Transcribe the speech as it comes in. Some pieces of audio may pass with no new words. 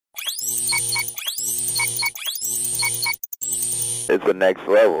it's the next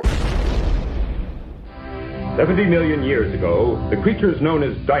level. 70 million years ago, the creatures known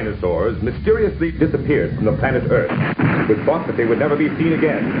as dinosaurs mysteriously disappeared from the planet Earth. It was thought that they would never be seen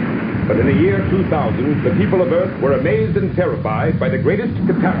again. But in the year 2000, the people of Earth were amazed and terrified by the greatest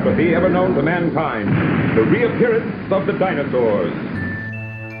catastrophe ever known to mankind, the reappearance of the dinosaurs.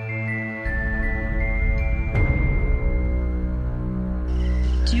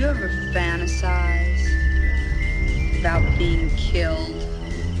 Do you ever fantasize about being killed?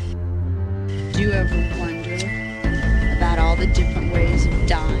 Do you ever wonder about all the different ways of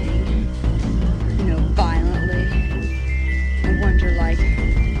dying, violently? And wonder,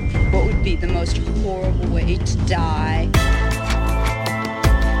 what would be the most horrible way to die?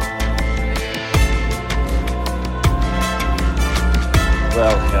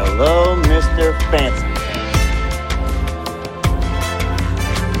 Well, hello, Mr. Fancy.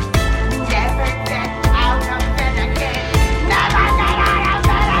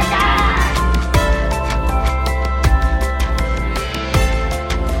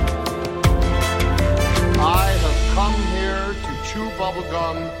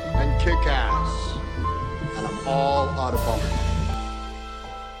 Bubblegum and kick ass, and I'm all out of bubblegum.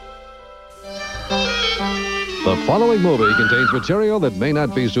 The following movie contains material that may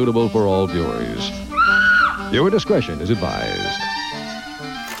not be suitable for all viewers. Viewer discretion is advised.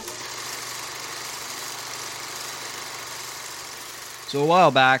 So a while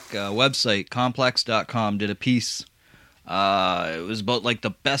back, website complex.com did a piece. It was about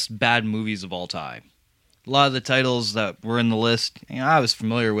the best bad movies of all time. A lot of the titles that were in the list, I was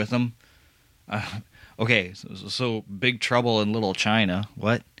familiar with them. Okay, so Big Trouble in Little China.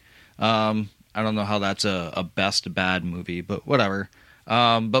 What? I don't know how that's a best bad movie, but whatever.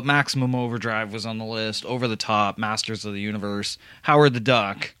 But Maximum Overdrive was on the list. Over the Top, Masters of the Universe, Howard the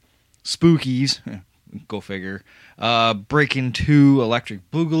Duck, Spookies, go figure. Breaking 2,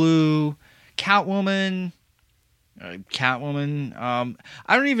 Electric Boogaloo, Catwoman. I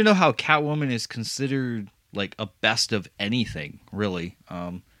don't even know how Catwoman is considered a best of anything, really.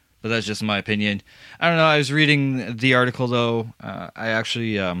 But that's just my opinion. I don't know. I was reading the article though. I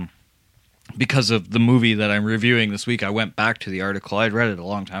actually, because of the movie that I'm reviewing this week, I went back to the article. I'd read it a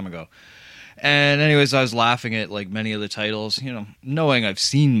long time ago. And anyways, I was laughing at many of the titles, knowing I've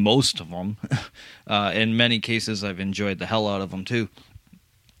seen most of them. In many cases, I've enjoyed the hell out of them too.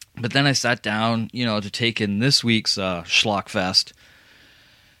 But then I sat down, to take in this week's Schlockfest.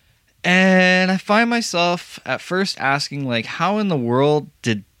 And I find myself at first asking, how in the world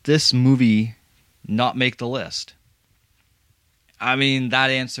did this movie not make the list? I mean, that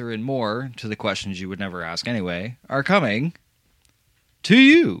answer and more to the questions you would never ask anyway are coming to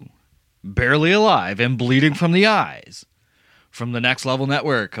you, barely alive and bleeding from the eyes, from the Next Level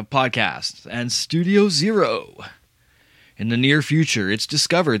Network of podcasts and Studio Zero. In the near future, it's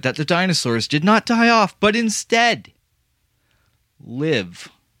discovered that the dinosaurs did not die off, but instead live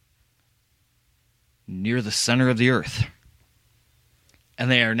near the center of the earth. And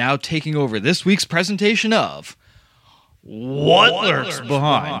they are now taking over this week's presentation of What Lurks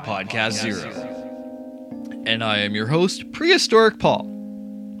Behind Podcast Zero. And I am your host, Prehistoric Paul.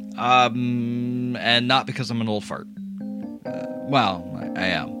 And not because I'm an old fart. Well, I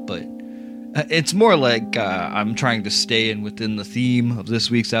am, but it's more I'm trying to stay in within the theme of this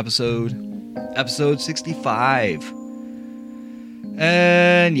week's episode. Episode 65.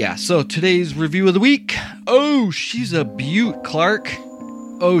 And yeah, so today's review of the week. Oh, she's a beaut, Clark.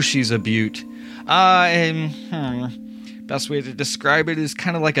 Oh, she's a beaut. Best way to describe it is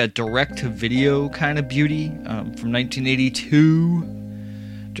kind of like a direct-to-video kind of beauty from 1982.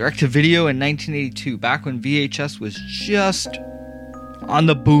 Direct-to-video in 1982, back when VHS was just on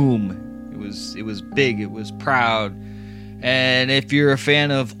the boom. It was big, it was proud. And if you're a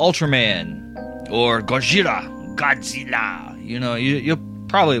fan of Ultraman or Godzilla, you'll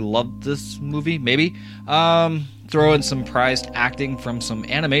probably love this movie, maybe. Throw in some prized acting from some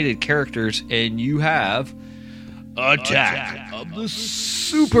animated characters, and you have Attack of the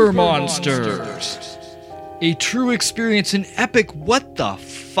Super Monsters. A true experience in epic what the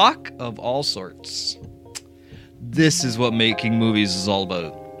fuck of all sorts. This is what making movies is all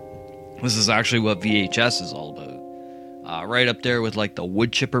about. This is actually what VHS is all about. Right up there with the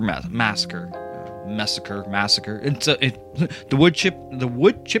Wood Chipper Massacre. The Wood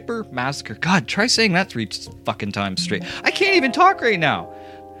Chipper Massacre. God, try saying that 3 fucking times straight. I can't even talk right now.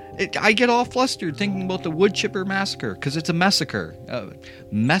 I get all flustered thinking about the Wood Chipper Massacre because it's a massacre.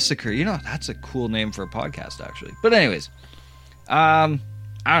 Massacre, that's a cool name for a podcast, actually. But anyways, I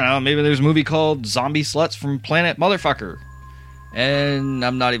don't know. Maybe there's a movie called Zombie Sluts from Planet Motherfucker. And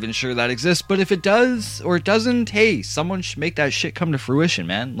I'm not even sure that exists, but if it does or it doesn't, hey, someone should make that shit come to fruition,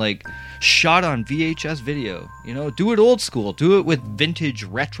 man. Like, shot on VHS video. You know, do it old school. Do it with vintage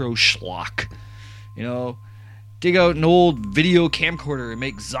retro schlock. You know, dig out an old video camcorder and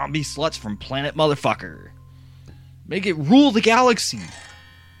make zombie sluts from Planet Motherfucker. Make it rule the galaxy.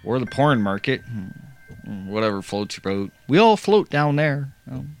 Or the porn market. Whatever floats your boat. We all float down there.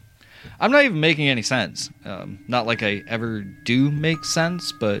 I'm not even making any sense. Not like I ever do make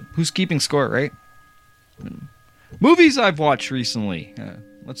sense, but who's keeping score, right? Movies I've watched recently.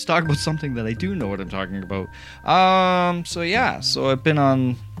 Let's talk about something that I do know what I'm talking about. So I've been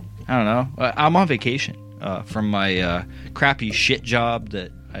on, I don't know, I'm on vacation from my crappy shit job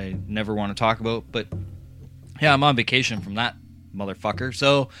that I never want to talk about, but yeah, I'm on vacation from that motherfucker.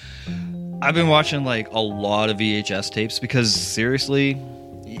 So I've been watching like a lot of VHS tapes because seriously,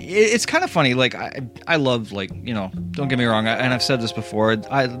 it's kind of funny. Like I love, like, you know, don't get me wrong, and I've said this before,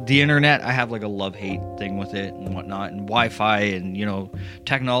 the internet, I have like a love-hate thing with it and whatnot, and Wi-Fi and, you know,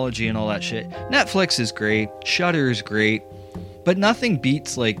 technology and all that shit. Netflix is great, Shudder is great, but nothing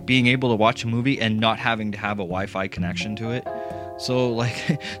beats like being able to watch a movie and not having to have a Wi-Fi connection to it. So like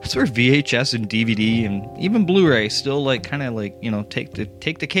that's where VHS and DVD and even Blu-ray still like kind of like, you know, take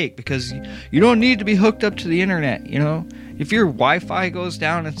the cake, because you don't need to be hooked up to the internet, you know. If your Wi-Fi goes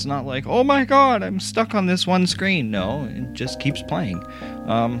down, it's not like, oh my god, I'm stuck on this one screen. No, it just keeps playing.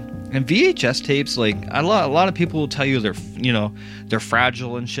 And VHS tapes, like a lot of people will tell you they're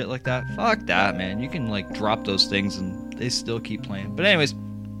fragile and shit like that. Fuck that, man. You can like drop those things and they still keep playing. But anyways,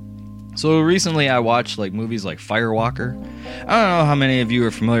 so recently I watched like movies like Firewalker. I don't know how many of you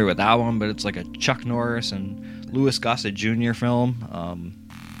are familiar with that one, but it's like a Chuck Norris and Louis Gossett Jr. film.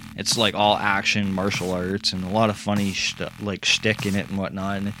 It's like all action, martial arts, and a lot of funny like shtick in it and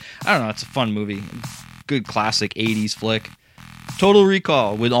whatnot. And I don't know, it's a fun movie. Good classic 80s flick. Total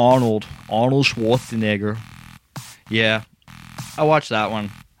Recall with Arnold Schwarzenegger. Yeah, I watched that one.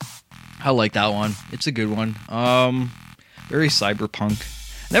 I like that one. It's a good one. Very cyberpunk.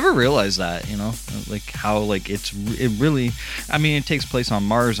 Never realized that, you know, like how like it really, I mean, it takes place on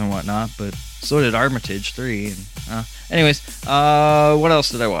Mars and whatnot, but so did Armitage 3. And anyways, what else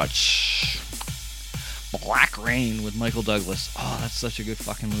did I watch? Black Rain with Michael Douglas. Oh, that's such a good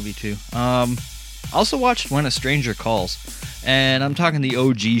fucking movie too. Also watched When a Stranger Calls, and I'm talking the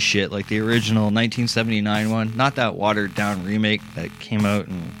OG shit, like the original 1979 one, not that watered down remake that came out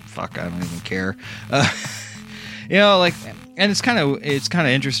and fuck, I don't even care. You know, like, and it's kind of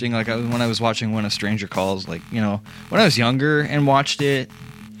interesting. Like when I was watching When a Stranger Calls, like, you know, when I was younger and watched it,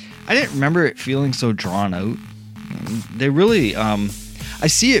 I didn't remember it feeling so drawn out. They really, I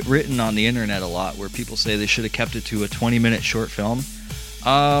see it written on the internet a lot where people say they should have kept it to a 20-minute short film.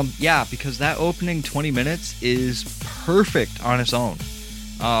 Yeah, because that opening 20 minutes is perfect on its own.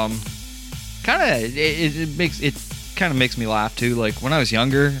 It kind of makes me laugh too. Like when I was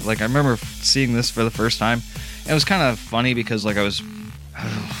younger, like I remember seeing this for the first time. It was kind of funny because like I was,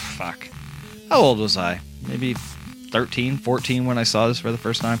 how old was I? Maybe 13, 14 when I saw this for the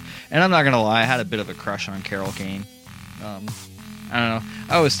first time. And I'm not going to lie, I had a bit of a crush on Carol Kane. I don't know.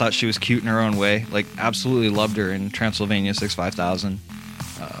 I always thought she was cute in her own way. Like, absolutely loved her in Transylvania 65000.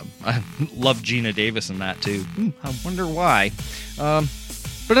 I love Gina Davis in that too. I wonder why.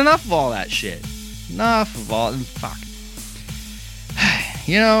 But enough of all that shit. Enough of all... Fuck.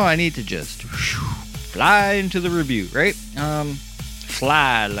 You know, I need to just... fly into the review, right?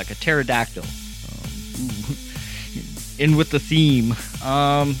 Fly like a pterodactyl. In with the theme.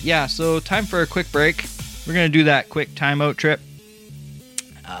 Yeah, so time for a quick break. We're going to do that quick timeout trip.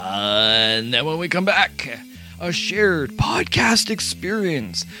 And then when we come back, a shared podcast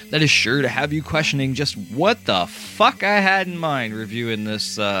experience that is sure to have you questioning just what the fuck I had in mind reviewing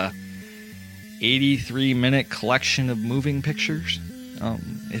this 83-minute collection of moving pictures.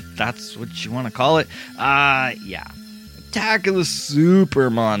 If that's what you want to call it. Yeah. Attack of the Super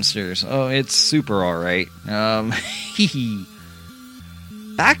Monsters. Oh, it's super alright. Hee.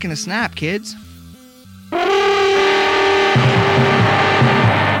 Back in a snap, kids.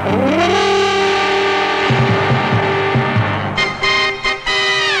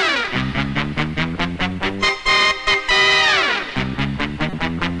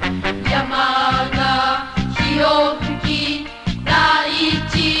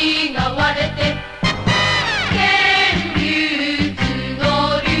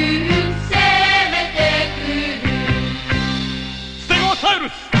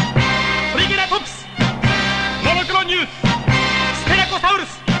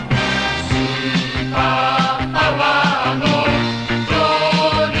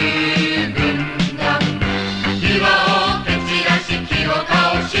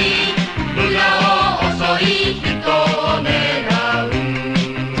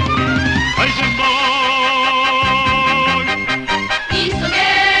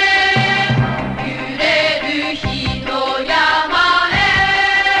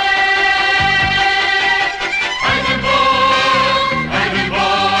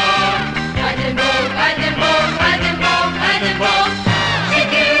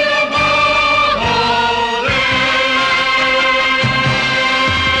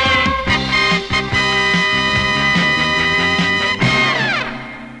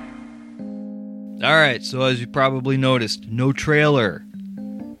 Alright, so as you probably noticed, no trailer.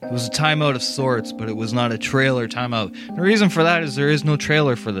 It was a timeout of sorts, but it was not a trailer timeout. The reason for that is there is no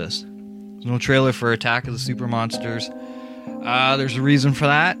trailer for this. There's no trailer for Attack of the Super Monsters. There's a reason for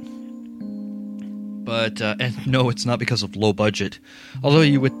that. But, and no, it's not because of low budget. Although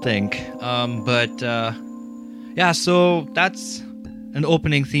you would think. Yeah, so that's an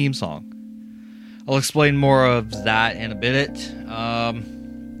opening theme song. I'll explain more of that in a bit.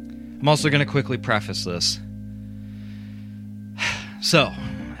 I'm also going to quickly preface this. So,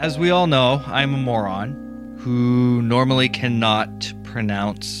 as we all know, I'm a moron who normally cannot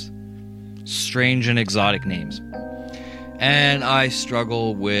pronounce strange and exotic names. And I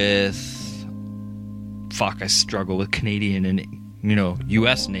struggle with Canadian and,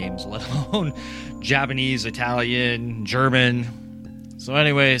 US names, let alone Japanese, Italian, German. So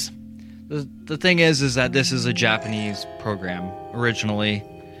anyways, the thing is that this is a Japanese program originally.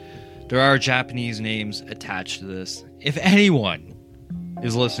 There are Japanese names attached to this. If anyone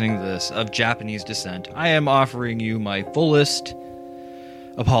is listening to this of Japanese descent, I am offering you my fullest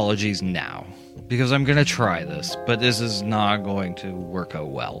apologies now. Because I'm going to try this, but this is not going to work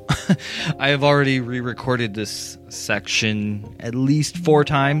out well. I have already re-recorded this section at least 4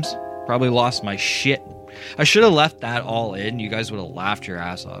 times. Probably lost my shit. I should have left that all in. You guys would have laughed your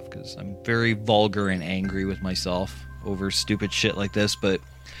ass off, because I'm very vulgar and angry with myself over stupid shit like this, but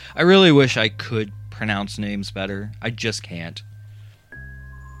I really wish I could pronounce names better. I just can't.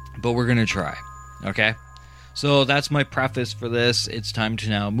 But we're going to try, okay? So that's my preface for this. It's time to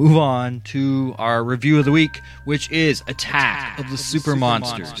now move on to our review of the week, which is Attack of the Super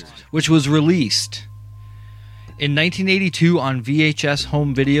Monsters, which was released in 1982 on VHS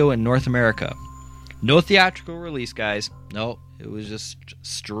home video in North America. No theatrical release, guys. No, it was just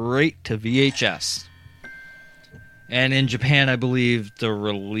straight to VHS. And in Japan, I believe the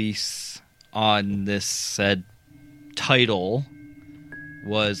release on this said title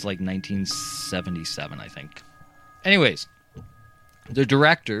was like 1977, I think. Anyways, the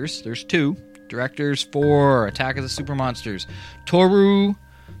directors, there's 2 directors for Attack of the Super Monsters. Toru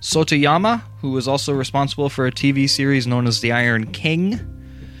Sotoyama, who was also responsible for a TV series known as The Iron King,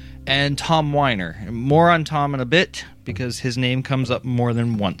 and Tom Weiner. And more on Tom in a bit, because his name comes up more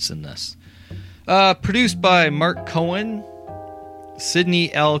than once in this. Produced by Mark Cohen,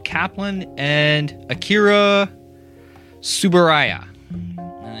 Sidney L. Kaplan, and Akira Tsuburaya.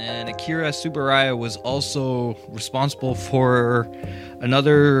 And Akira Tsuburaya was also responsible for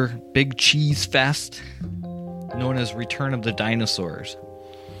another big cheese fest known as Return of the Dinosaurs.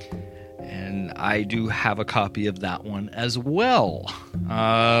 And I do have a copy of that one as well.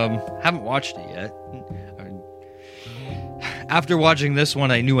 Haven't watched it yet. After watching this one,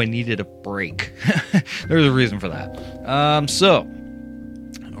 I knew I needed a break. There's a reason for that. So,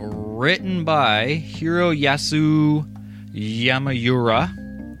 written by Hiroyasu Yamaura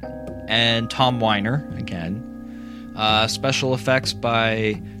and Tom Weiner, again. Special effects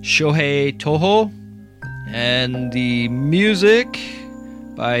by Shohei Toho. And the music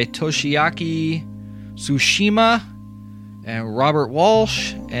by Toshiaki Tsushima and Robert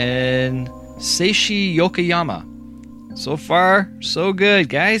Walsh and Seishi Yokoyama. So far, so good,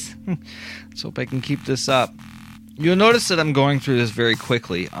 guys. Let's hope I can keep this up. You'll notice that I'm going through this very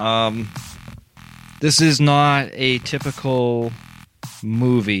quickly. This is not a typical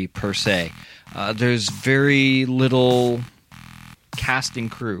movie, per se. There's very little casting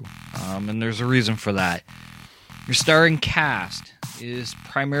crew, and there's a reason for that. Your starring cast is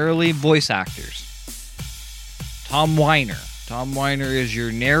primarily voice actors. Tom Weiner. Tom Weiner is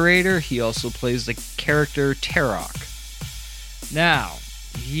your narrator. He also plays the character Tarok. Now,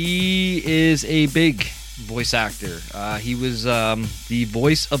 he is a big voice actor. He was the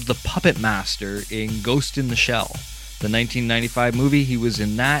voice of the Puppet Master in Ghost in the Shell, the 1995 movie. He was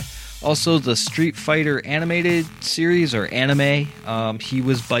in that. Also, the Street Fighter animated series, or anime, he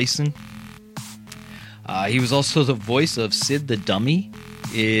was Bison. He was also the voice of Sid the Dummy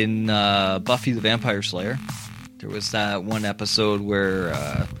in Buffy the Vampire Slayer. There was that one episode where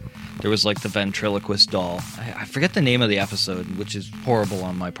there was like the ventriloquist doll. I forget the name of the episode, which is horrible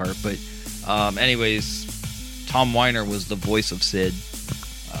on my part, but anyways, Tom Weiner was the voice of Sid.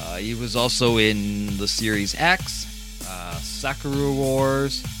 He was also in the series X, Sakura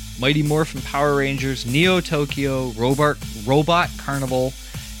Wars, Mighty Morphin Power Rangers, Neo Tokyo, Robot Carnival,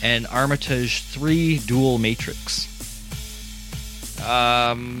 and Armitage 3 Dual Matrix.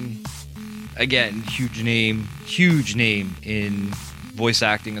 Again, huge name in voice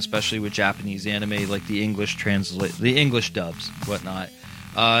acting, especially with Japanese anime, like the English dubs, whatnot.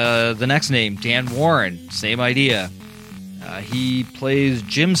 The next name, Dan Warren, same idea. He plays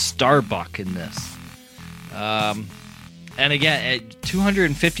Jim Starbuck in this. And again,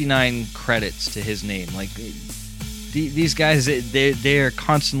 259 credits to his name. Like, these guys, they are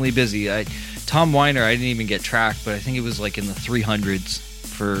constantly busy. Tom Weiner, I didn't even get tracked, but I think it was like in the 300s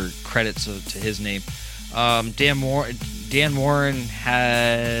for credits to his name. Dan Warren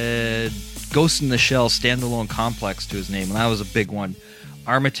had Ghost in the Shell standalone complex to his name, and that was a big one.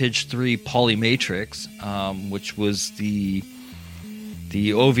 Armitage 3 Polymatrix, which was the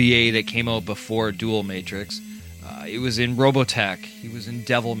OVA that came out before Dual Matrix. He was in Robotech. He was in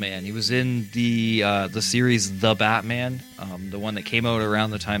Devilman. He was in the series The Batman, the one that came out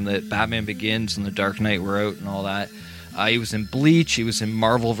around the time that Batman Begins and The Dark Knight were out and all that. He was in Bleach. He was in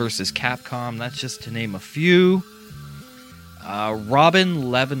Marvel vs. Capcom. That's just to name a few. Robin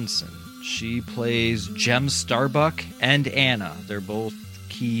Levinson. She plays Jem Starbuck and Anna. They're both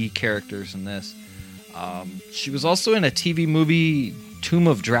key characters in this. She was also in a TV movie, Tomb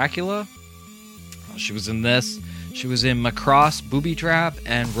of Dracula. She was in this. She was in Macross, Booby Trap,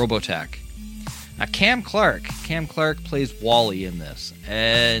 and Robotech. Now, Cam Clark plays Wally in this,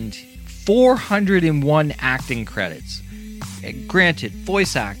 and 401 acting credits. And granted,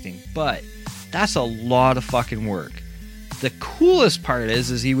 voice acting, but that's a lot of fucking work. The coolest part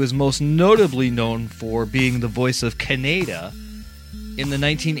is he was most notably known for being the voice of Kaneda in the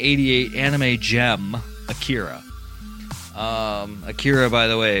 1988 anime gem Akira. Akira, by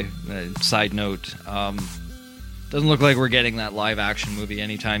the way, side note, doesn't look like we're getting that live action movie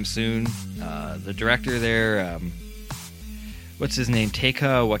anytime soon. The director there, what's his name?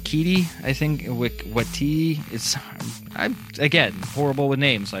 Taika Waititi, I think. Waititi. I'm again horrible with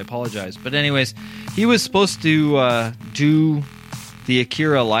names. I apologize. But anyways, he was supposed to do the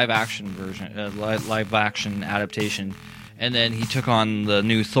Akira live action version, live action adaptation, and then he took on the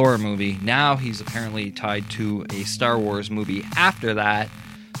new Thor movie. Now he's apparently tied to a Star Wars movie after that.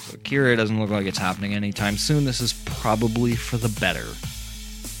 So Akira doesn't look like it's happening anytime soon. This is probably for the better.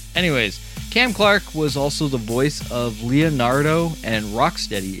 Anyways, Cam Clark was also the voice of Leonardo and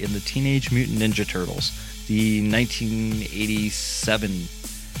Rocksteady in the Teenage Mutant Ninja Turtles, the 1987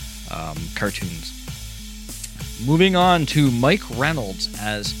 cartoons. Moving on to Mike Reynolds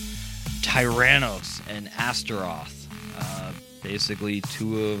as Tyrannos and Astaroth. Basically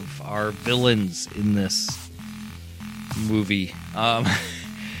two of our villains in this movie.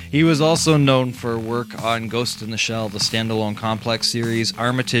 He was also known for work on Ghost in the Shell, the standalone complex series,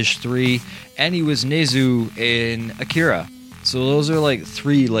 Armitage 3, and he was Nezu in Akira. So those are like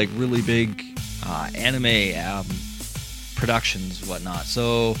three like really big anime productions, whatnot.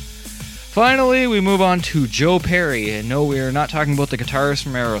 So finally, we move on to Joe Perry, and no, we are not talking about the guitarist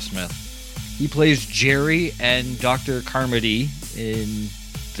from Aerosmith. He plays Jerry and Dr. Carmody in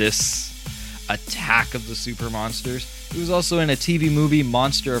this Attack of the Super Monsters. He was also in a TV movie,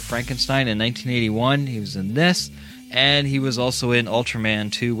 Monster of Frankenstein, in 1981. He was in this, and he was also in Ultraman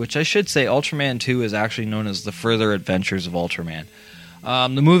 2, which I should say Ultraman 2 is actually known as The Further Adventures of Ultraman.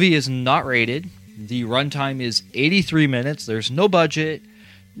 The movie is not rated. The runtime is 83 minutes. There's no budget,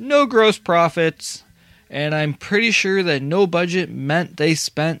 no gross profits, and I'm pretty sure that no budget meant they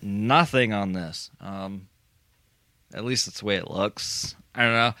spent nothing on this. At least that's the way it looks. I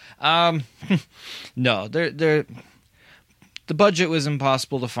don't know. No, the budget was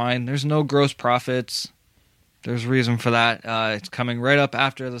impossible to find. There's no gross profits. There's a reason for that. It's coming right up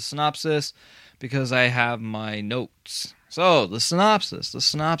after the synopsis because I have my notes. So, the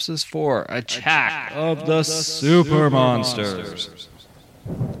synopsis for Attack of the Super Monsters.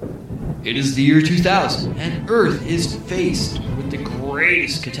 It is the year 2000, and Earth is faced with the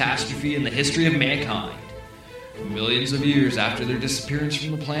greatest catastrophe in the history of mankind. Millions of years after their disappearance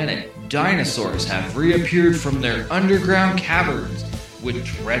from the planet, dinosaurs have reappeared from their underground caverns with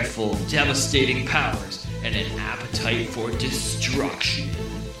dreadful, devastating powers and an appetite for destruction.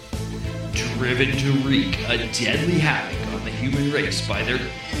 Driven to wreak a deadly havoc on the human race by their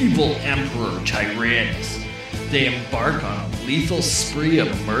evil emperor Tyrannus, they embark on a lethal spree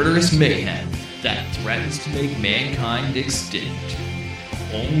of murderous mayhem that threatens to make mankind extinct.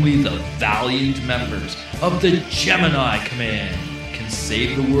 Only the valiant members of the Gemini Command can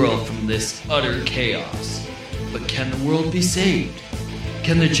save the world from this utter chaos. But can the world be saved?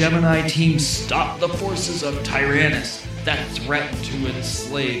 Can the Gemini team stop the forces of Tyrannus that threaten to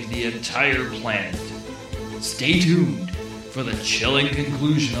enslave the entire planet? Stay tuned for the chilling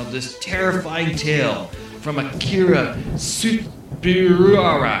conclusion of this terrifying tale from Akira Tsuburara.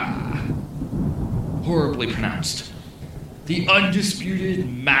 Horribly pronounced. The undisputed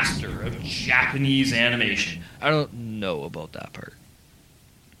master of Japanese animation. I don't know about that part.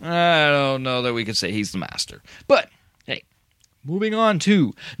 I don't know that we could say he's the master. But, hey, moving on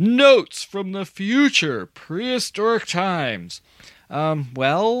to Notes from the Future, Prehistoric Times.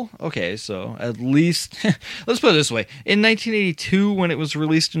 Okay, so at least, let's put it this way. In 1982, when it was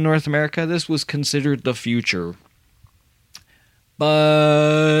released in North America, this was considered the future.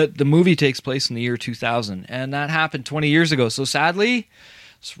 But the movie takes place in the year 2000, and that happened 20 years ago. So sadly,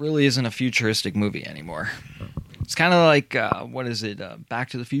 this really isn't a futuristic movie anymore. It's kind of like, Back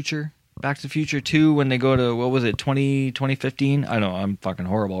to the Future? Back to the Future 2, when they go to, 2015? I know, I'm fucking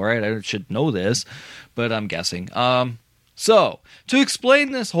horrible, right? I should know this, but I'm guessing. So, to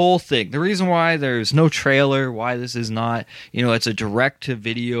explain this whole thing, the reason why there's no trailer, why this is not, it's a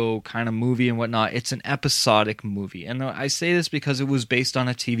direct-to-video kind of movie and whatnot, it's an episodic movie. And I say this because it was based on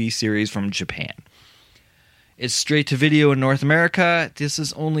a TV series from Japan. It's straight-to-video in North America. This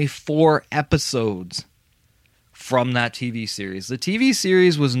is only 4 episodes from that TV series. The TV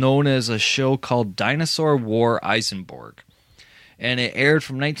series was known as a show called Dinosaur War Eisenborg. And it aired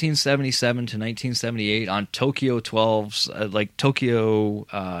from 1977 to 1978 on Tokyo 12's,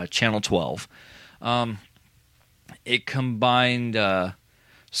 Channel 12. It combined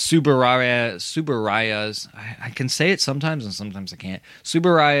Tsuburaya's, I can say it sometimes and sometimes I can't,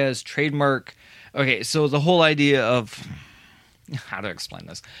 Tsuburaya's trademark. Okay, so the whole idea of, how to explain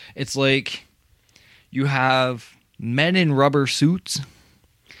this? It's like you have men in rubber suits,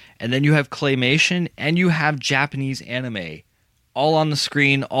 and then you have claymation, and you have Japanese anime. All on the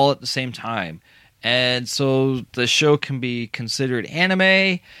screen, all at the same time. And so the show can be considered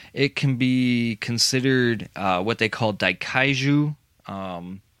anime. It can be considered what they call daikaiju,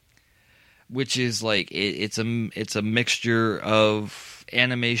 which is like it's a mixture of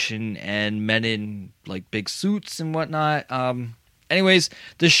animation and men in like big suits and whatnot. Anyways,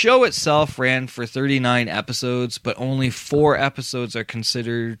 the show itself ran for 39 episodes, but only 4 episodes are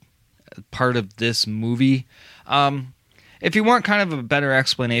considered part of this movie. If you want kind of a better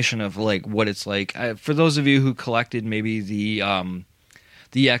explanation of like what it's like, for those of you who collected maybe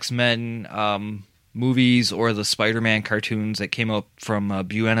the X-Men movies or the Spider-Man cartoons that came up from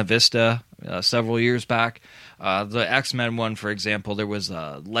Buena Vista several years back, the X-Men one, for example, there was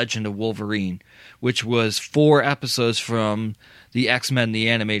Legend of Wolverine, which was 4 episodes from the X-Men the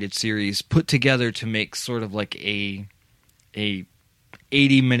animated series put together to make sort of like a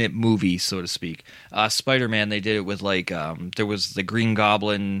 80-minute movie, so to speak. Spider-Man, they did it with like there was the Green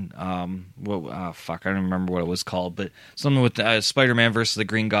Goblin. I don't remember what it was called, but something with Spider-Man versus the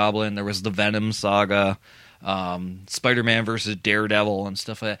Green Goblin. There was the Venom saga, Spider-Man versus Daredevil, and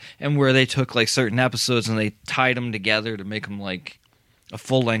stuff like that. And where they took like certain episodes and they tied them together to make them like a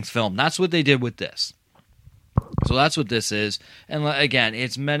full-length film. That's what they did with this. So that's what this is. And again,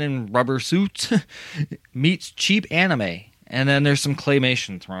 it's men in rubber suits meets cheap anime. And then there's some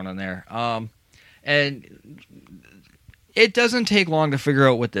claymation thrown in there. And it doesn't take long to figure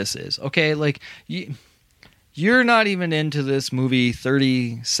out what this is. Okay, like, you're not even into this movie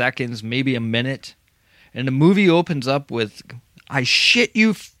 30 seconds, maybe a minute. And the movie opens up with, I shit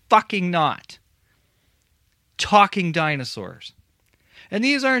you fucking not, talking dinosaurs. And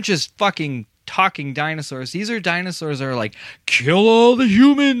these aren't just fucking talking dinosaurs. These are dinosaurs that are like, kill all the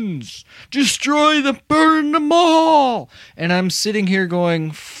humans, destroy them, burn them all. And I'm sitting here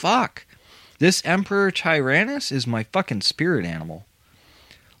going, fuck, this Emperor Tyrannus is my fucking spirit animal.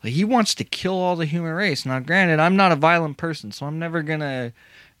 Like, he wants to kill all the human race. Now, granted, I'm not a violent person, so I'm never gonna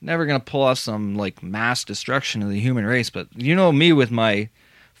pull off some like mass destruction of the human race. But you know me with my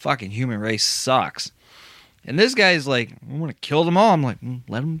fucking human race sucks. And this guy's like, I want to kill them all. I'm like,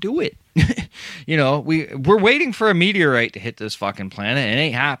 let him do it. We're waiting for a meteorite to hit this fucking planet. It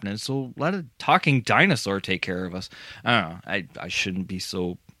ain't happening. So let a talking dinosaur take care of us. I don't know. I shouldn't be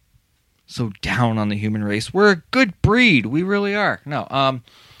so down on the human race. We're a good breed. We really are. No.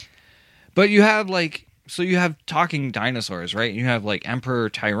 But you have so you have talking dinosaurs, right? You have like Emperor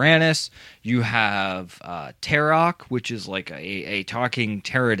Tyrannus. You have Tarok, which is like a talking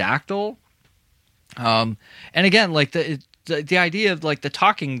pterodactyl. And again, like the idea of like the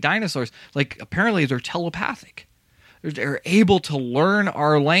talking dinosaurs, like apparently they're telepathic. They're able to learn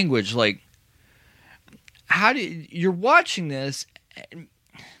our language. Like, you're watching this?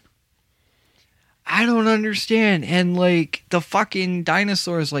 I don't understand. And like the fucking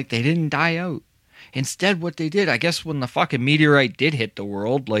dinosaurs, like they didn't die out. Instead, what they did, I guess, when the fucking meteorite did hit the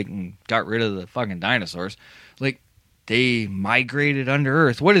world, like, and got rid of the fucking dinosaurs, like, they migrated under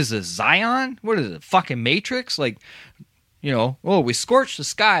Earth. What is this, Zion? What is it, fucking Matrix? Like, we scorched the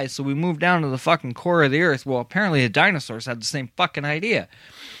sky, so we moved down to the fucking core of the Earth. Well, apparently the dinosaurs had the same fucking idea.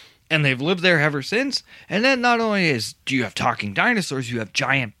 And they've lived there ever since. And then not only do you have talking dinosaurs, you have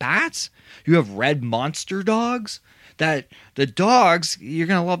giant bats. You have red monster dogs. That the dogs, you're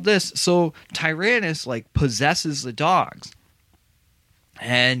going to love this. So Tyrannus, like, possesses the dogs.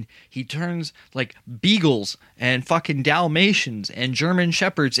 And he turns, like, beagles and fucking Dalmatians and German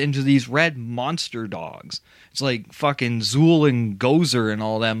Shepherds into these red monster dogs. It's like fucking Zool and Gozer and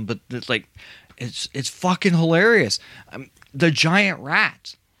all them. But, it's like, it's fucking hilarious. The giant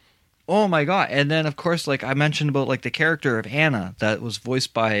rats. Oh my god. And then, of course, like I mentioned about like the character of Anna that was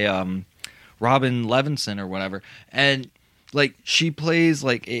voiced by Robin Levinson or whatever. And like she plays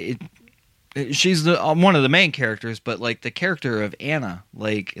like she's the one of the main characters, but like the character of Anna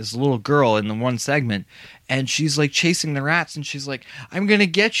like is a little girl in the one segment, and she's like chasing the rats and she's like, "I'm going to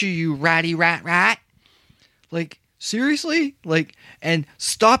get you, you ratty rat." Like seriously? Like, and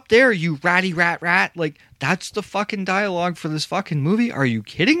stop there, you ratty rat. Like, that's the fucking dialogue for this fucking movie? Are you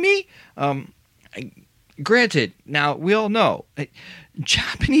kidding me? Granted, now, we all know,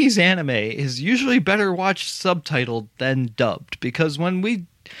 Japanese anime is usually better watched subtitled than dubbed, because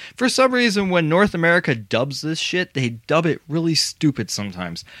for some reason, when North America dubs this shit, they dub it really stupid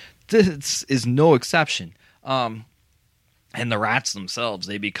sometimes. This is no exception. And the rats themselves,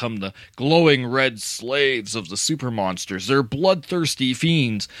 they become the glowing red slaves of the super monsters. They're bloodthirsty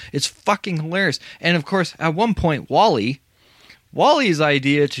fiends. It's fucking hilarious. And of course, at one point, Wally's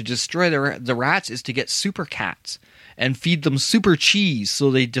idea to destroy the rats is to get super cats and feed them super cheese so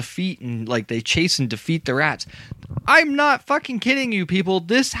they chase and defeat the rats. I'm not fucking kidding you, people.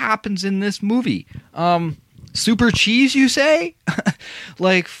 This happens in this movie. Super cheese, you say?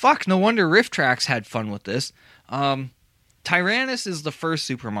 Like, fuck, no wonder Riff Tracks had fun with this. Tyrannus is the first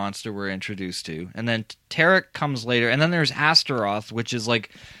super monster we're introduced to, and then Tarek comes later, and then there's Astaroth, which is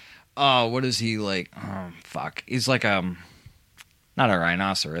like, what is he like? Oh, fuck. He's like, not a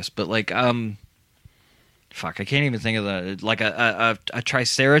rhinoceros, but like, fuck, I can't even think of like a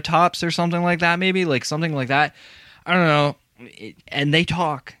triceratops or something like that, maybe? Like, something like that. I don't know. And they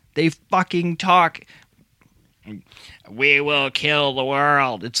talk. They fucking talk. We will kill the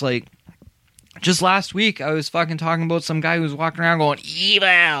world. It's like, just last week, I was fucking talking about some guy who was walking around going,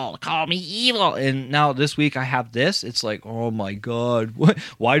 evil, call me evil. And now this week I have this. It's like, oh my god,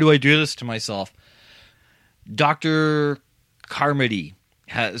 why do I do this to myself? Dr. Carmody.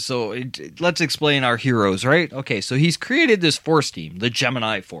 Let's explain our heroes, right? Okay, so he's created this force team, the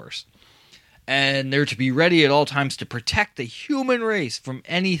Gemini Force. And they're to be ready at all times to protect the human race from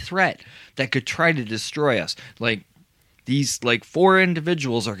any threat that could try to destroy us. Like, these, like, 4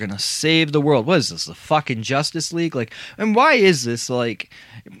 individuals are gonna save the world. What is this, the fucking Justice League? Like, and why is this, like,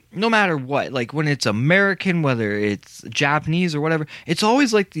 no matter what, like, when it's American, whether it's Japanese or whatever, it's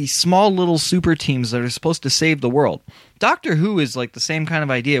always, like, these small little super teams that are supposed to save the world. Doctor Who is, like, the same kind of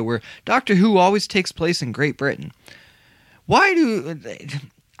idea, where Doctor Who always takes place in Great Britain.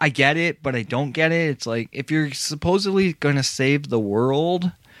 I get it, but I don't get it. It's like, if you're supposedly gonna save the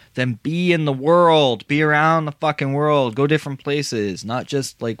world, then be in the world. Be around the fucking world. Go different places. Not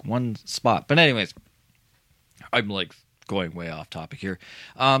just, like, one spot. But anyways, I'm, like, going way off topic here.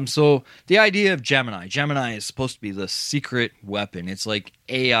 So, the idea of Gemini. Gemini is supposed to be the secret weapon. It's like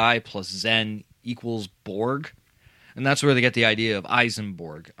AI plus Zen equals Borg. And that's where they get the idea of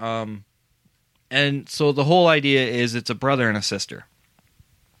Eisenborg. And so the whole idea is it's a brother and a sister.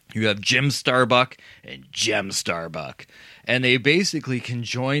 You have Jim Starbuck and Gem Starbuck. And they basically can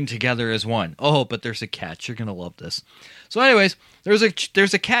join together as one. Oh, but there's a catch. You're going to love this. So anyways, there's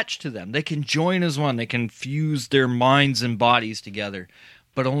a catch to them. They can join as one. They can fuse their minds and bodies together.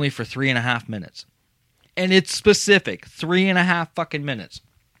 But only for 3.5 minutes. And it's specific. 3.5 fucking minutes.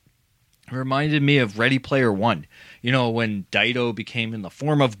 It reminded me of Ready Player One. You know, when Dido became in the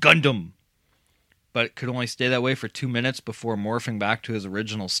form of Gundam. But could only stay that way for 2 minutes before morphing back to his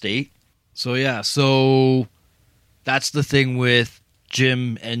original state. So yeah, that's the thing with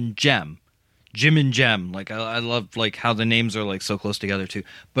Jim and Gem. Jim and Gem. Like, I love, like, how the names are, like, so close together, too.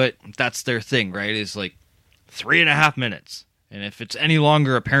 But that's their thing, right? It's, like, 3.5 minutes. And if it's any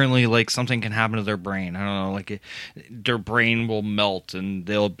longer, apparently, like, something can happen to their brain. I don't know, like, their brain will melt and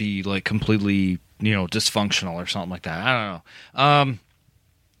they'll be, like, completely, dysfunctional or something like that. I don't know.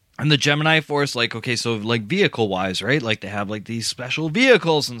 And the Gemini Force, like, okay, so, like, vehicle-wise, right? Like, they have, like, these special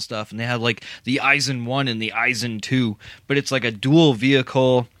vehicles and stuff. And they have, like, the Eisen 1 and the Eisen 2. But it's, like, a dual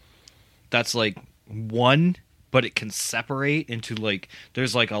vehicle that's, like, one, but it can separate into, like,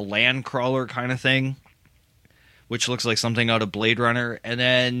 there's, like, a land crawler kind of thing, which looks like something out of Blade Runner. And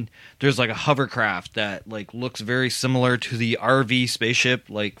then there's, like, a hovercraft that, like, looks very similar to the RV spaceship,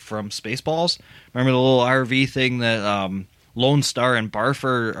 like, from Spaceballs. Remember the little RV thing that, Lone Star and Barf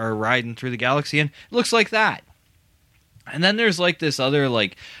are riding through the galaxy in. It looks like that. And then there's like this other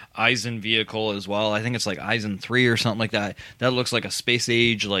like Eisen vehicle as well. I think it's like Eisen 3 or something like that. That looks like a space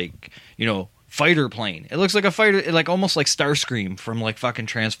age, like, you know, fighter plane. It looks like a fighter, like almost like Starscream from like fucking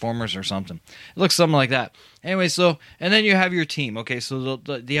Transformers or something. It looks something like that. Anyway, so, and then you have your team. Okay, so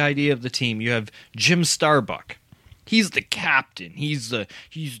the idea of the team, you have Jim Starbuck. He's the captain. He's the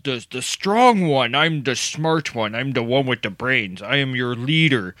strong one. I'm the smart one. I'm the one with the brains. I am your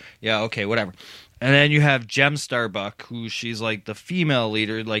leader. Yeah, okay, whatever. And then you have Jem Starbuck, who she's like the female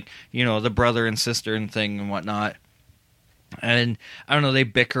leader, like, you know, the brother and sister and thing and whatnot. And I don't know, they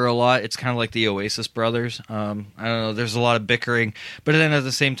bicker a lot. It's kind of like the Oasis brothers. I don't know, there's a lot of bickering. But then at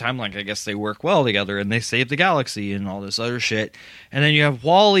the same time, like, I guess they work well together and they save the galaxy and all this other shit. And then you have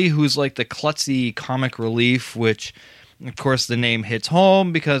Wally, who's like the klutzy comic relief, which, of course, the name hits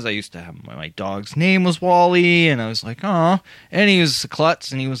home because I used to have my dog's name was Wally, and I was like, oh, and he was a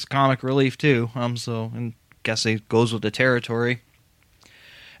klutz and he was comic relief too. So I guess it goes with the territory.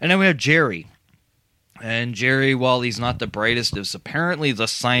 And then we have Jerry. And Jerry, while he's not the brightest, is apparently the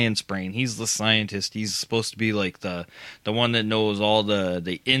science brain. He's the scientist. He's supposed to be like the one that knows all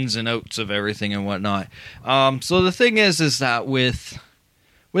the ins and outs of everything and whatnot. So the thing is that with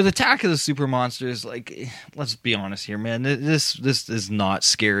Attack of the Super Monsters, like, let's be honest here, man, this is not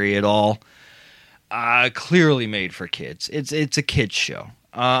scary at all. Clearly made for kids. It's a kids show.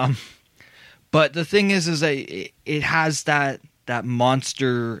 But the thing is that it has that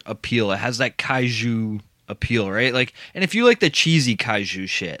monster appeal. It has that kaiju appeal, right? Like, and if you like the cheesy kaiju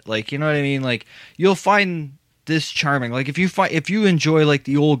shit, like, you know what I mean? Like, you'll find this charming. Like, if you enjoy like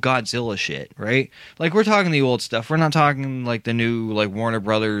the old Godzilla shit, right? Like, we're talking the old stuff. We're not talking like the new like Warner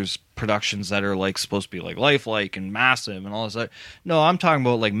Brothers productions that are like supposed to be like lifelike and massive and all this other. No, I'm talking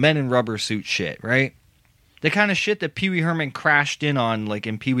about like men in rubber suit shit, right? The kind of shit that Pee Wee Herman crashed in on, like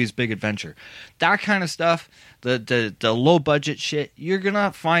in Pee Wee's Big Adventure. That kind of stuff, the low budget shit, you're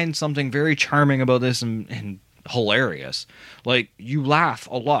gonna find something very charming about this and hilarious. Like, you laugh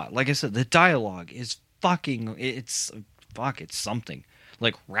a lot. Like I said, the dialogue is it's something.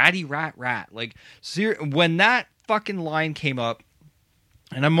 Like, ratty rat rat. Like, when that fucking line came up,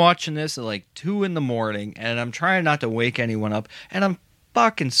 and I'm watching this at like 2 a.m, and I'm trying not to wake anyone up, and I'm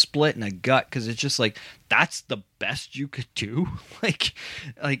fucking split in a gut because it's just like, that's the best you could do. like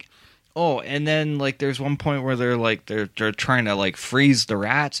oh, and then like there's one point where they're trying to like freeze the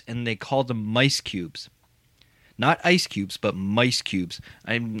rats, and they call them mice cubes, not ice cubes, but mice cubes.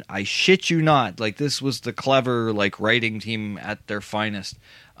 I shit you not, like, this was the clever like writing team at their finest.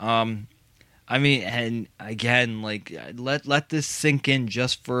 I mean, and again, like, let this sink in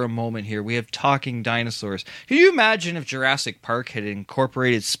just for a moment here. We have talking dinosaurs. Can you imagine if Jurassic Park had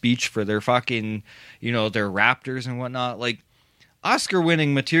incorporated speech for their fucking, you know, their raptors and whatnot? Like,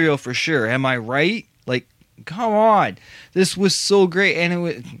 Oscar-winning material for sure. Am I right? Like, come on. This was so great. And it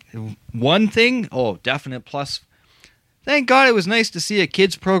was one thing, definite plus. Thank God it was nice to see a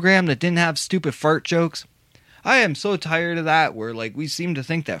kids program that didn't have stupid fart jokes. I am so tired of that, where like we seem to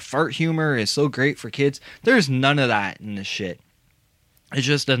think that fart humor is so great for kids. There's none of that in this shit. It's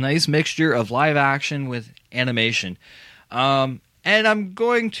just a nice mixture of live action with animation. And I'm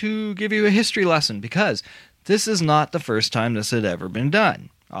going to give you a history lesson, because this is not the first time this had ever been done.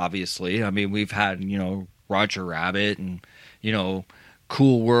 Obviously, I mean, we've had, you know, Roger Rabbit and, you know,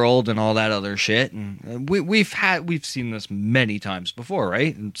 Cool World and all that other shit, and we've seen this many times before,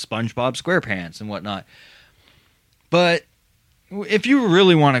 right? And SpongeBob SquarePants and whatnot. But if you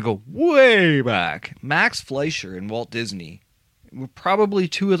really want to go way back, Max Fleischer and Walt Disney were probably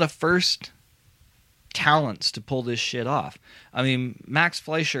two of the first talents to pull this shit off. I mean, Max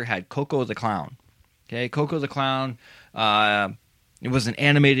Fleischer had Coco the Clown. Okay, Coco the Clown, it was an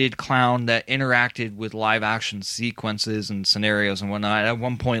animated clown that interacted with live action sequences and scenarios and whatnot. At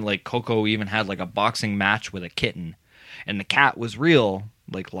one point, like, Coco even had like a boxing match with a kitten. And the cat was real,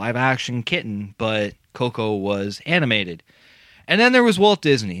 like live action kitten, but Coco was animated. And then there was Walt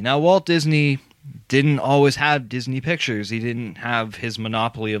Disney. Now, Walt Disney didn't always have Disney Pictures. He didn't have his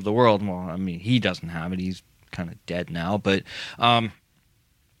monopoly of the world. Well, I mean, he doesn't have it. He's kind of dead now. But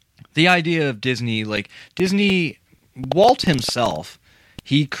the idea of Disney, like Disney, Walt himself,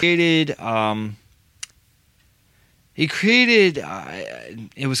 he created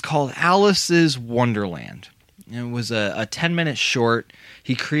it was called Alice's Wonderland. It was a 10-minute short.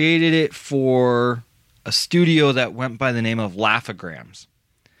 He created it for a studio that went by the name of Laugh-O-Grams.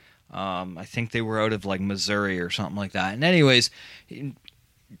 I think they were out of like Missouri or something like that. And anyways,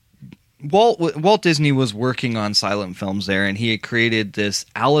 Walt Disney was working on silent films there, and he had created this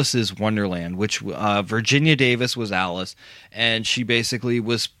Alice's Wonderland, which Virginia Davis was Alice, and she basically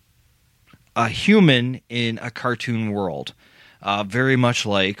was a human in a cartoon world, very much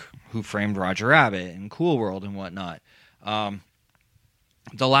like Who Framed Roger Rabbit and Cool World and whatnot.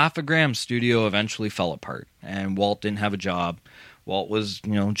 The Laugh-O-Gram studio eventually fell apart, and Walt didn't have a job. Walt was,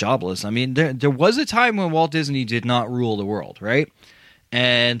 jobless. I mean, there was a time when Walt Disney did not rule the world, right?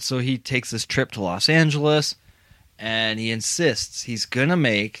 And so he takes this trip to Los Angeles, and he insists he's going to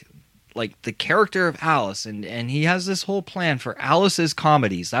make, like, the character of Alice, and he has this whole plan for Alice's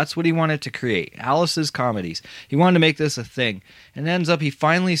Comedies. That's what he wanted to create, Alice's Comedies. He wanted to make this a thing. And it ends up he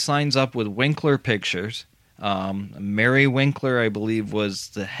finally signs up with Winkler Pictures. Mary Winkler, I believe, was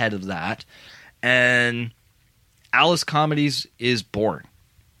the head of that. And Alice Comedies is born.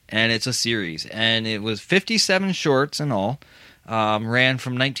 And it's a series. And it was 57 shorts in all. Ran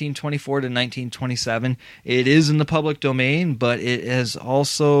from 1924 to 1927. It is in the public domain, but it is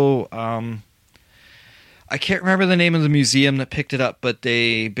also... I can't remember the name of the museum that picked it up, but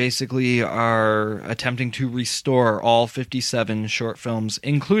they basically are attempting to restore all 57 short films,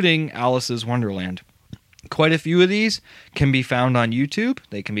 including Alice's Wonderland. Quite a few of these can be found on YouTube.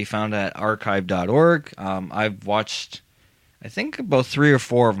 They can be found at archive.org. I've watched, I think, about 3 or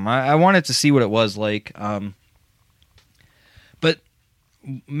 4 of them. I wanted to see what it was like. But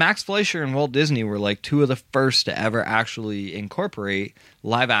Max Fleischer and Walt Disney were like 2 of the first to ever actually incorporate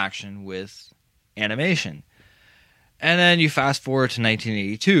live action with animation. And then you fast forward to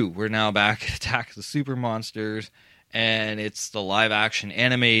 1982. We're now back at Attack of the Super Monsters, and it's the live action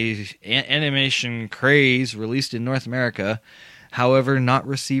animation craze released in North America. However, not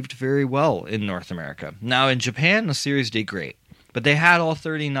received very well in North America. Now, in Japan, the series did great, but they had all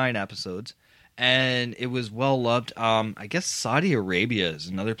 39 episodes, and it was well loved. I guess Saudi Arabia is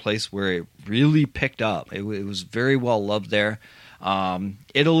another place where it really picked up. It was very well loved there.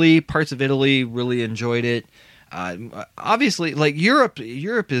 Italy, parts of Italy really enjoyed it. Obviously, like Europe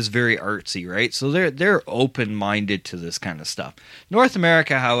is very artsy, right? So they're open-minded to this kind of stuff. North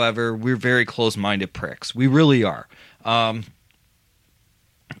America, however, we're very close-minded pricks. We really are.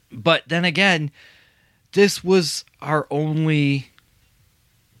 But then again, this was our only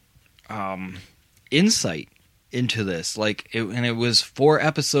insight into this. And it was 4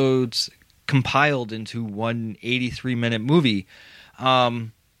 episodes compiled into one 83-minute movie.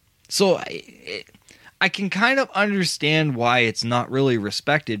 So I can kind of understand why it's not really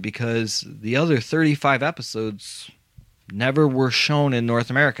respected, because the other 35 episodes never were shown in North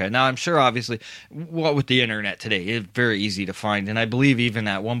America. Now, I'm sure, obviously, what with the internet today, it's very easy to find. And I believe even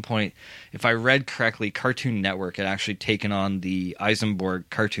at one point, if I read correctly, Cartoon Network had actually taken on the Eisenberg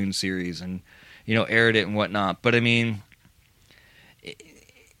cartoon series and, aired it and whatnot. But I mean,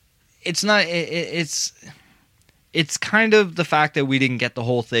 it's not... It's kind of the fact that we didn't get the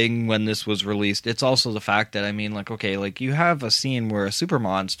whole thing when this was released. It's also the fact that, you have a scene where a super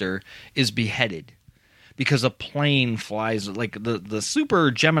monster is beheaded because a plane flies, like the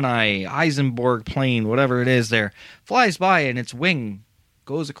Super Gemini Eisenberg plane, whatever it is there, flies by and its wing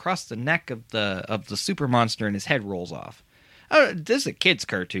goes across the neck of the super monster and his head rolls off. This is a kid's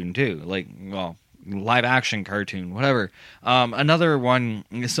cartoon too. Live action cartoon, whatever. Another one,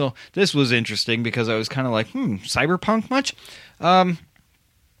 so this was interesting because I was kind of like, cyberpunk much?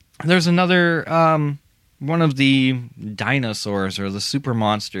 There's another, one of the dinosaurs or the super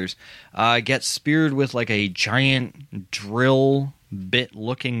monsters gets speared with like a giant drill bit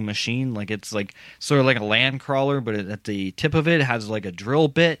looking machine. Like it's like sort of like a land crawler, but at the tip of it has like a drill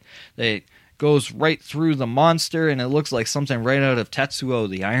bit that goes right through the monster, and it looks like something right out of Tetsuo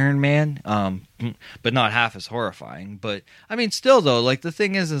the Iron Man, but not half as horrifying. But I mean, still though, like the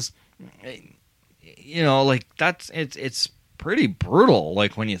thing is it's pretty brutal,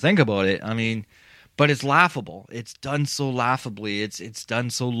 like when you think about it. I mean, but it's laughable. It's done so laughably. It's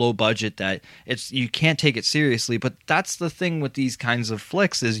done so low budget that you can't take it seriously. But that's the thing with these kinds of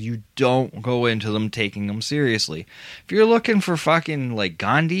flicks, is you don't go into them taking them seriously. If you're looking for fucking like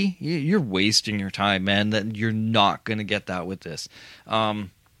Gandhi, you're wasting your time, man. That you're not gonna get that with this. And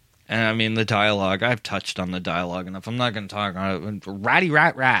I mean the dialogue. I've touched on the dialogue enough. I'm not gonna talk on it. Ratty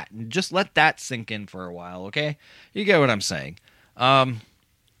rat rat. Just let that sink in for a while, okay? You get what I'm saying.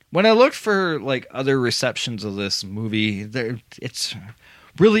 When I looked for like other receptions of this movie, it's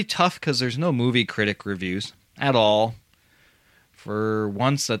really tough because there's no movie critic reviews at all. For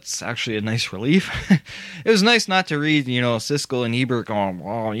once, that's actually a nice relief. It was nice not to read, Siskel and Ebert going,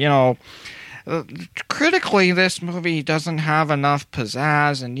 well, critically this movie doesn't have enough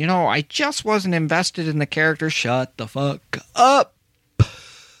pizzazz, and I just wasn't invested in the character. Shut the fuck up.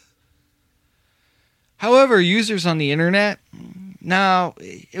 of our users on the internet, now,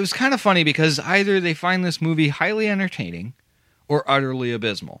 it was kind of funny because either they find this movie highly entertaining or utterly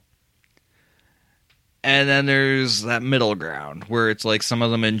abysmal. And then there's that middle ground where it's like some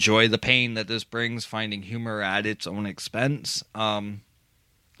of them enjoy the pain that this brings, finding humor at its own expense.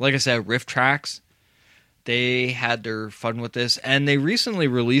 Like I said, Riff Tracks, they had their fun with this, and they recently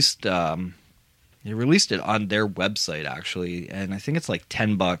released it on their website, actually, and I think it's like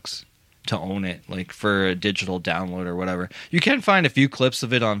 $10 to own it, like for a digital download or whatever. You can find a few clips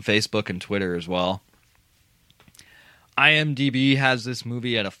of it on Facebook and Twitter as well. IMDb has this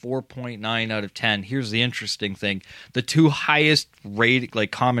movie at a 4.9 out of 10. Here's the interesting thing. The two highest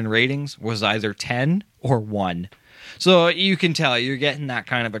common ratings was either 10 or 1. So you can tell you're getting that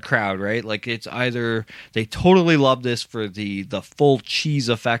kind of a crowd, right? Like it's either they totally love this for the full cheese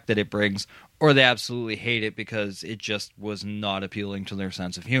effect that it brings, or they absolutely hate it because it just was not appealing to their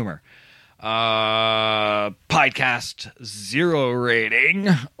sense of humor. Podcast 0 rating.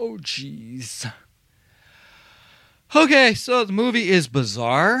 Oh, jeez. Okay, so the movie is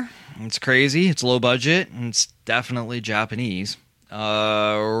bizarre. It's crazy. It's low budget. And it's definitely Japanese.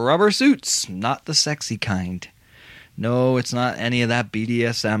 Rubber suits, not the sexy kind. No, it's not any of that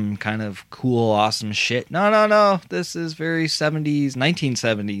BDSM kind of cool, awesome shit. No. This is very 70s,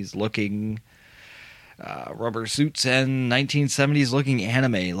 1970s looking rubber suits and 1970s looking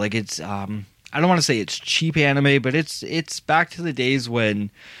anime. Like it's, I don't want to say it's cheap anime, but it's back to the days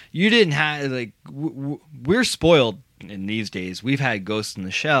when you didn't have, like, we're spoiled in these days. We've had Ghost in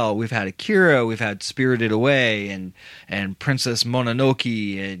the Shell, we've had Akira, we've had Spirited Away and Princess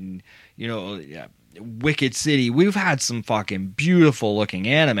Mononoke and, Wicked City. We've had some fucking beautiful looking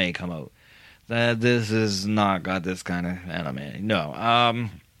anime come out. This has not got this kind of anime. No.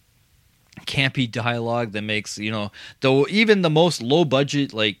 Campy dialogue that makes, though even the most low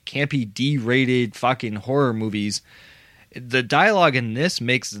budget, like campy D-rated fucking horror movies, the dialogue in this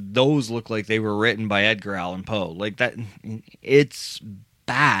makes those look like they were written by Edgar Allan Poe. Like that, it's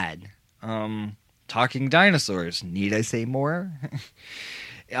bad. Talking dinosaurs. Need I say more?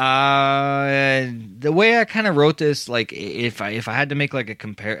 The way I kind of wrote this, like if I had to make like a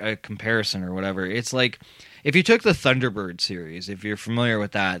comparison or whatever, it's like if you took the Thunderbird series, if you're familiar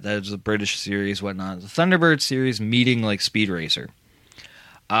with that's a British series, whatnot. The Thunderbird series meeting like Speed Racer,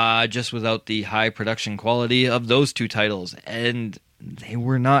 just without the high production quality of those two titles, and they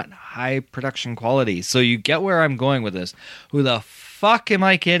were not high production quality. So you get where I'm going with this. Who the fuck am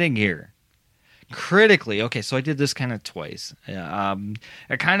I kidding here? Critically, okay, so I did this kind of twice. I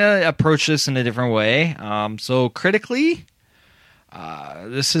kind of approached this in a different way. So critically,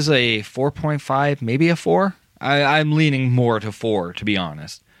 this is a 4.5, maybe a 4. I'm leaning more to 4, to be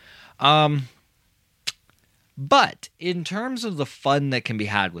honest. But in terms of the fun that can be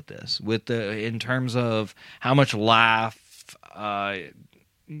had with this, in terms of how much laughing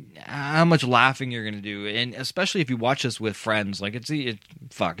you're going to do, and especially if you watch this with friends, like it'd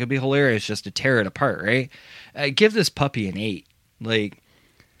be hilarious just to tear it apart, right? Give this puppy an 8.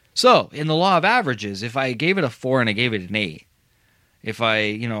 So in the law of averages, if I gave it a 4 and I gave it an 8, if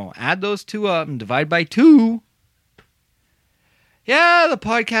I, add those two up and divide by 2, yeah, the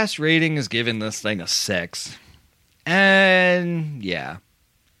podcast rating is giving this thing a 6. And yeah,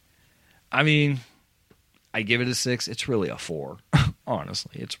 I mean, I give it a 6. It's really a 4.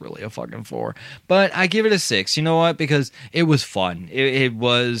 Honestly, it's really a fucking 4. But I give it a 6. You know what? Because it was fun. It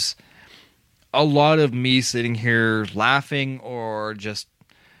was a lot of me sitting here laughing or just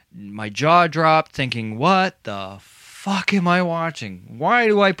my jaw dropped thinking, what the fuck am I watching? Why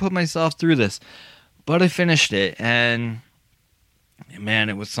do I put myself through this? But I finished it, and man,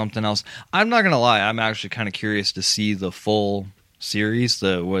 it was something else. I'm not going to lie. I'm actually kind of curious to see the full series.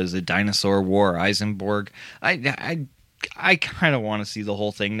 The Dinosaur War Eisenborg. I kind of want to see the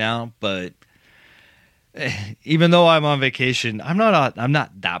whole thing now, but even though I'm on vacation, I'm not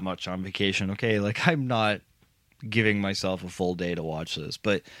that much on vacation, okay? Like, I'm not giving myself a full day to watch this,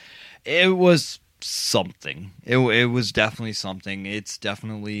 but it was something. It was definitely something. It's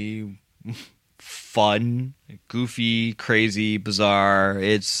definitely fun, goofy, crazy, bizarre.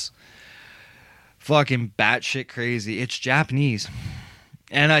 It's fucking batshit crazy. It's Japanese.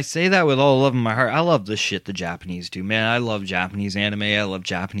 And I say that with all the love in my heart. I love the shit the Japanese do, man. I love Japanese anime. I love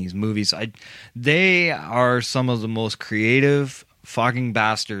Japanese movies. They are some of the most creative fucking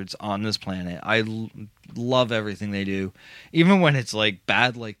bastards on this planet. I love everything they do. Even when it's like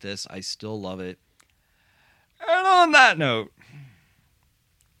bad like this, I still love it. And on that note,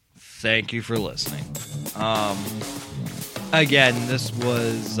 thank you for listening. Again, this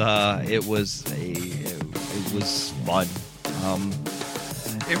was it was fun.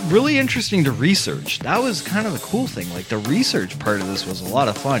 really interesting to research. That was kind of the cool thing. Like, the research part of this was a lot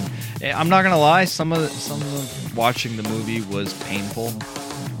of fun. I'm not gonna lie, some of watching the movie was painful.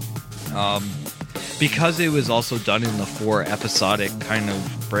 Because it was also done in the 4 episodic kind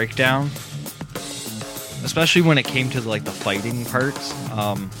of breakdown, especially when it came to like the fighting parts,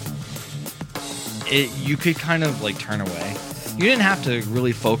 you could kind of like turn away. You didn't have to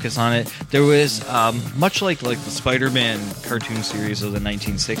really focus on it. There was much like the Spider-Man cartoon series of the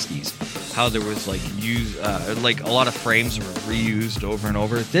 1960s, how there was like a lot of frames were reused over and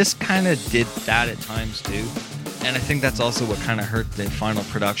over. This kind of did that at times too. And I think that's also what kind of hurt the final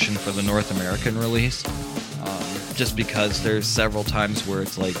production for the North American release. Just because there's several times where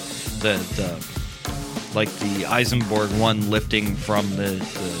it's like the Eisenberg one lifting from the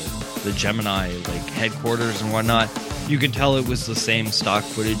Gemini like headquarters and whatnot. You can tell it was the same stock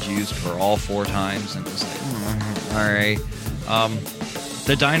footage used for all 4 times, and it was like, all right.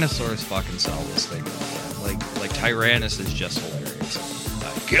 The dinosaurs fucking sell this thing. Like Tyrannus is just hilarious.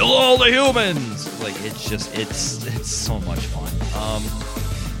 Kill all the humans. Like, it's so much fun.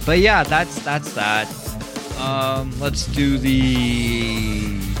 But yeah, that's that. Let's do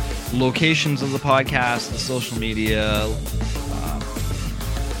the locations of the podcast, the social media.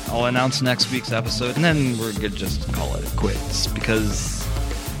 I'll announce next week's episode, and then we're gonna just call it quits, because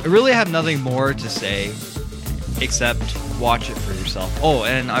I really have nothing more to say except watch it for yourself. Oh,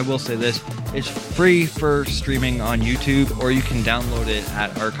 and I will say this. It's free for streaming on YouTube, or you can download it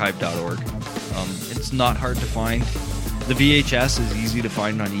at archive.org. It's not hard to find. The VHS is easy to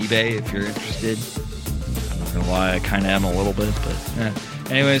find on eBay if you're interested. I'm not gonna lie, I kind of am a little bit, but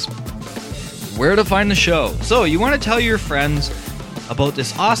anyways, where to find the show. So you want to tell your friends about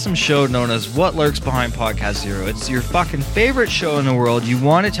this awesome show known as What Lurks Behind Podcast Zero. It's your fucking favorite show in the world. You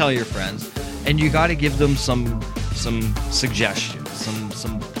want to tell your friends, and you got to give them some suggestions,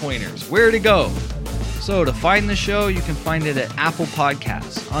 some pointers, where to go. So to find the show, you can find it at Apple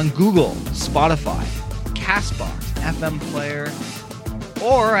Podcasts, on Google, Spotify, Castbox, FM Player,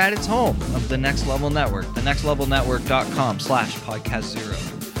 or at its home of the Next Level Network, thenextlevelnetwork.com/podcast zero.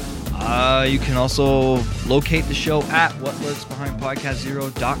 You can also locate the show at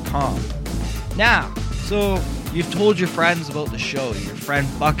whatlurksbehindpodcastzero.com. Now, so you've told your friends about the show. Your friend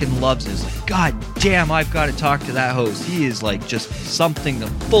fucking loves it. It's like, God damn, I've got to talk to that host. He is like just something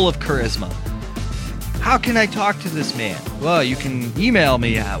full of charisma. How can I talk to this man? Well, you can email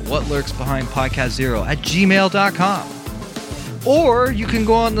me at whatlurksbehindpodcastzero@gmail.com. Or you can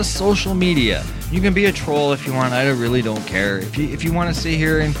go on the social media. You can be a troll if you want. I really don't care. If you want to sit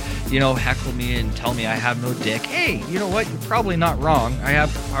here and, heckle me and tell me I have no dick, hey, you know what? You're probably not wrong. I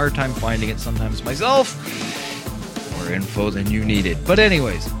have a hard time finding it sometimes myself. More info than you needed. But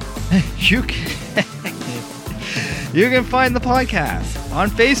anyways, you can find the podcast on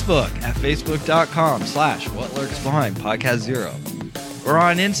Facebook at facebook.com/whatlurksbehindpodcastzero, or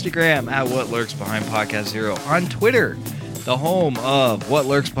on Instagram at whatlurksbehindpodcastzero, on Twitter, the home of What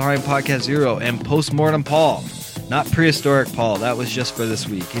Lurks Behind Podcast Zero, and Postmortem Paul. Not Prehistoric Paul, that was just for this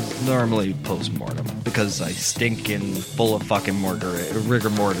week. He's normally postmortem, because I stink and full of fucking rigor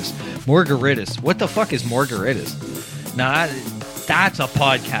mortis. Morgaritis. What the fuck is Morgaritis? Nah, that's a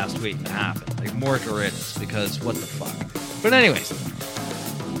podcast waiting to happen. Like Morgaritis, because what the fuck. But anyways,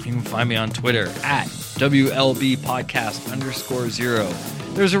 you can find me on Twitter at WLBpodcast_0.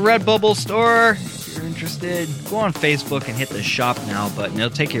 There's a Redbubble store. If you're interested, go on Facebook and hit the Shop Now button. It'll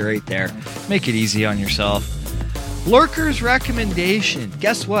take you right there. Make it easy on yourself. Lurker's recommendation.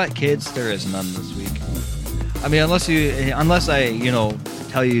 Guess what, kids? There is none this week. I mean, unless I,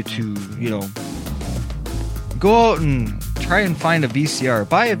 tell you to, go out and try and find a VCR.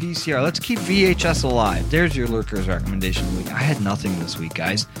 Buy a VCR. Let's keep VHS alive. There's your Lurker's recommendation of the week. I had nothing this week,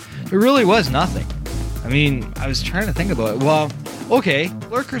 guys. There really was nothing. I mean, I was trying to think about it. Well, okay,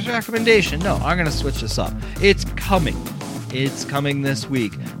 Lurker's recommendation. No, I'm going to switch this up. It's coming. It's coming this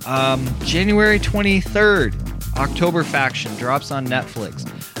week. January 23rd, October Faction drops on Netflix.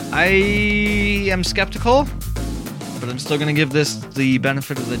 I am skeptical, but I'm still going to give this the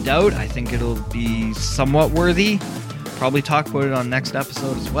benefit of the doubt. I think it'll be somewhat worthy. Probably talk about it on next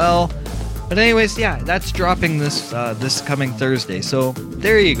episode as well. But anyways, yeah, that's dropping this coming Thursday. So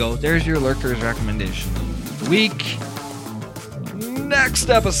there you go. There's your Lurker's recommendation of the week. Next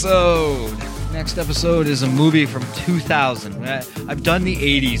episode is a movie from 2000. I've done the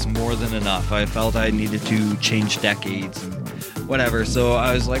 80s more than enough. I felt I needed to change decades and whatever. So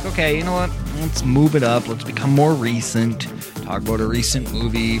I was like, okay, you know what? Let's move it up. Let's become more recent. Talk about a recent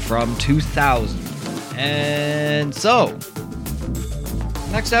movie from 2000. And so,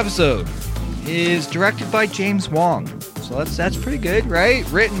 next episode is directed by James Wong. So So that's pretty good, right?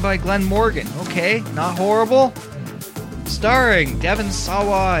 Written by Glenn Morgan. Okay, not horrible. Starring Devon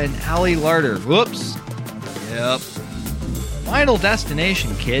Sawa and Ali Larter. Whoops. Yep. Final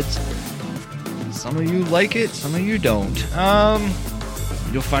Destination, kids. Some of you like it, some of you don't.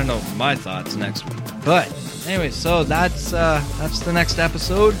 You'll find out my thoughts next week. But anyway, so that's the next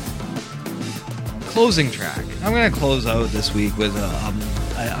episode. Closing track. I'm gonna close out this week with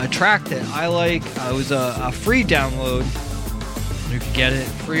a track that I like. It was a free download. You can get it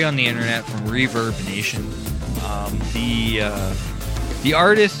free on the internet from Reverb Nation. The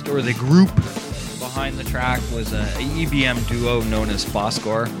artist or the group behind the track was an EBM duo known as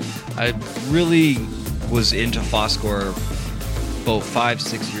Foscore. I really was into Foscore about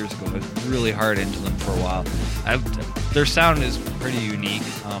 5-6 years ago. I was really hard into them for a while. Their sound is pretty unique.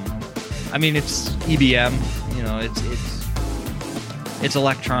 I mean, it's EBM, you know, it's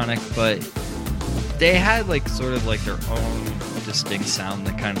electronic, but they had like sort of like their own distinct sound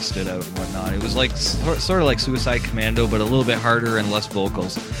that kind of stood out and whatnot. It was like sort of like Suicide Commando, but a little bit harder and less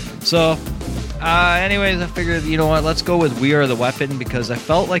vocals. So anyways, I figured, you know what, let's go with We Are the Weapon, because I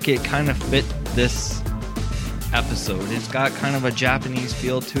felt like it kind of fit this episode. It's got kind of a Japanese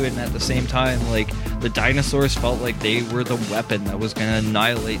feel to it, and at the same time, like, the dinosaurs felt like they were the weapon that was going to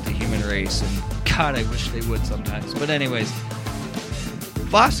annihilate the human race, and God, I wish they would sometimes. But anyways,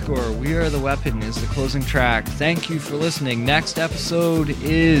 Foscore, We Are the Weapon is the closing track. Thank you for listening. Next episode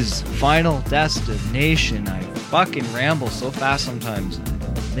is Final Destination. I fucking ramble so fast sometimes.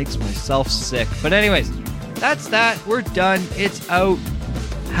 It makes myself sick. But anyways, that's that. We're done. It's out.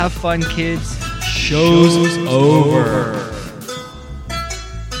 Have fun, kids. Show's over.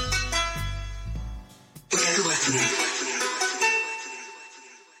 We're the weapon.